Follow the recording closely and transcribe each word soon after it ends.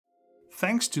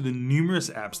Thanks to the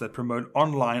numerous apps that promote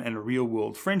online and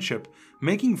real-world friendship,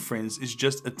 making friends is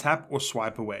just a tap or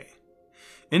swipe away.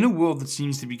 In a world that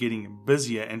seems to be getting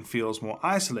busier and feels more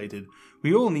isolated,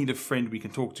 we all need a friend we can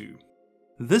talk to.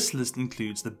 This list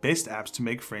includes the best apps to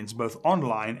make friends both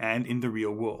online and in the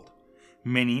real world.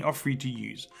 Many are free to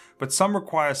use, but some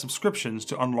require subscriptions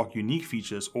to unlock unique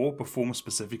features or perform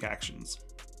specific actions.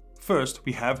 First,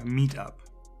 we have Meetup.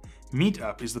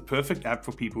 Meetup is the perfect app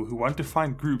for people who want to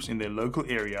find groups in their local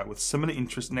area with similar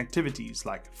interests and activities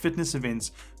like fitness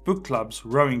events, book clubs,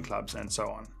 rowing clubs, and so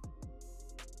on.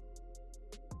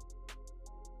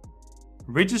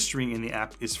 Registering in the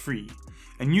app is free,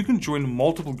 and you can join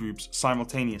multiple groups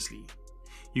simultaneously.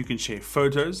 You can share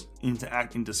photos,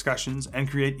 interact in discussions, and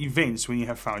create events when you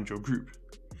have found your group.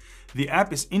 The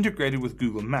app is integrated with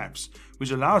Google Maps,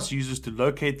 which allows users to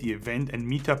locate the event and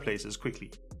meetup places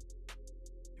quickly.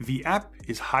 The app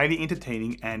is highly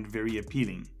entertaining and very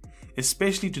appealing,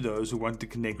 especially to those who want to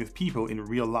connect with people in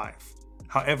real life.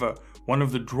 However, one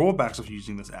of the drawbacks of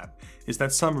using this app is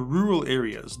that some rural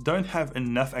areas don't have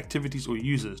enough activities or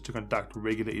users to conduct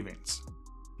regular events.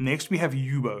 Next, we have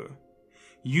Yubo.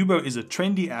 Yubo is a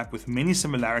trendy app with many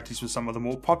similarities with some of the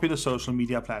more popular social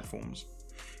media platforms.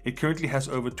 It currently has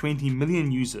over 20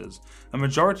 million users, a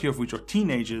majority of which are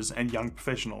teenagers and young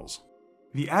professionals.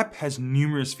 The app has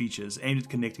numerous features aimed at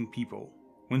connecting people.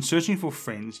 When searching for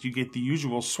friends, you get the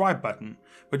usual swipe button,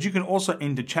 but you can also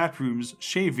enter chat rooms,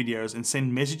 share videos, and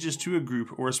send messages to a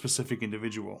group or a specific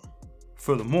individual.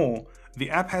 Furthermore, the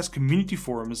app has community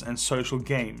forums and social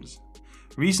games.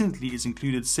 Recently, it's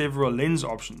included several lens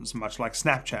options, much like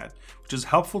Snapchat, which is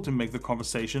helpful to make the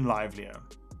conversation livelier.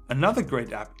 Another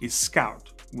great app is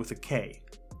Scout, with a K.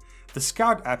 The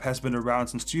Scout app has been around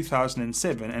since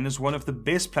 2007 and is one of the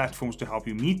best platforms to help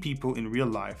you meet people in real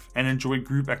life and enjoy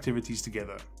group activities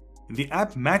together. The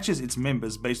app matches its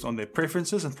members based on their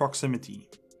preferences and proximity.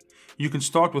 You can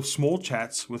start with small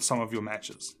chats with some of your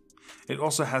matches. It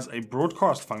also has a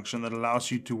broadcast function that allows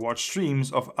you to watch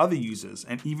streams of other users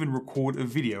and even record a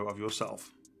video of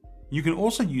yourself. You can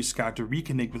also use Scout to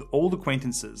reconnect with old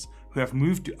acquaintances who have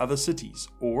moved to other cities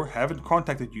or haven't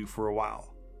contacted you for a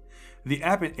while. The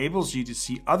app enables you to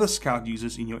see other Scout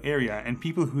users in your area and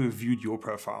people who have viewed your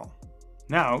profile.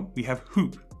 Now we have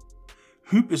Hoop.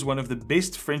 Hoop is one of the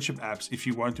best friendship apps if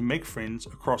you want to make friends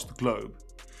across the globe.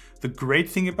 The great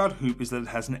thing about Hoop is that it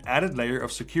has an added layer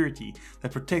of security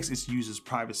that protects its users'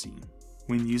 privacy.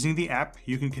 When using the app,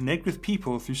 you can connect with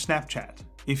people through Snapchat.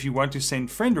 If you want to send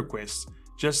friend requests,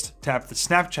 just tap the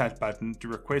Snapchat button to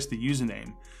request the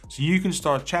username, so you can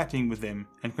start chatting with them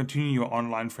and continue your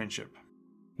online friendship.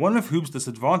 One of Hoop's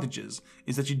disadvantages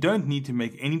is that you don't need to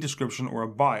make any description or a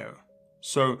bio.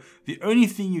 So the only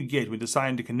thing you get when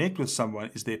deciding to connect with someone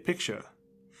is their picture.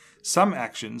 Some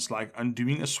actions, like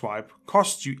undoing a swipe,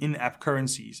 cost you in-app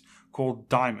currencies called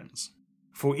diamonds.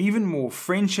 For even more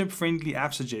friendship-friendly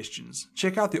app suggestions,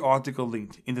 check out the article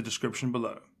linked in the description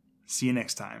below. See you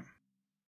next time.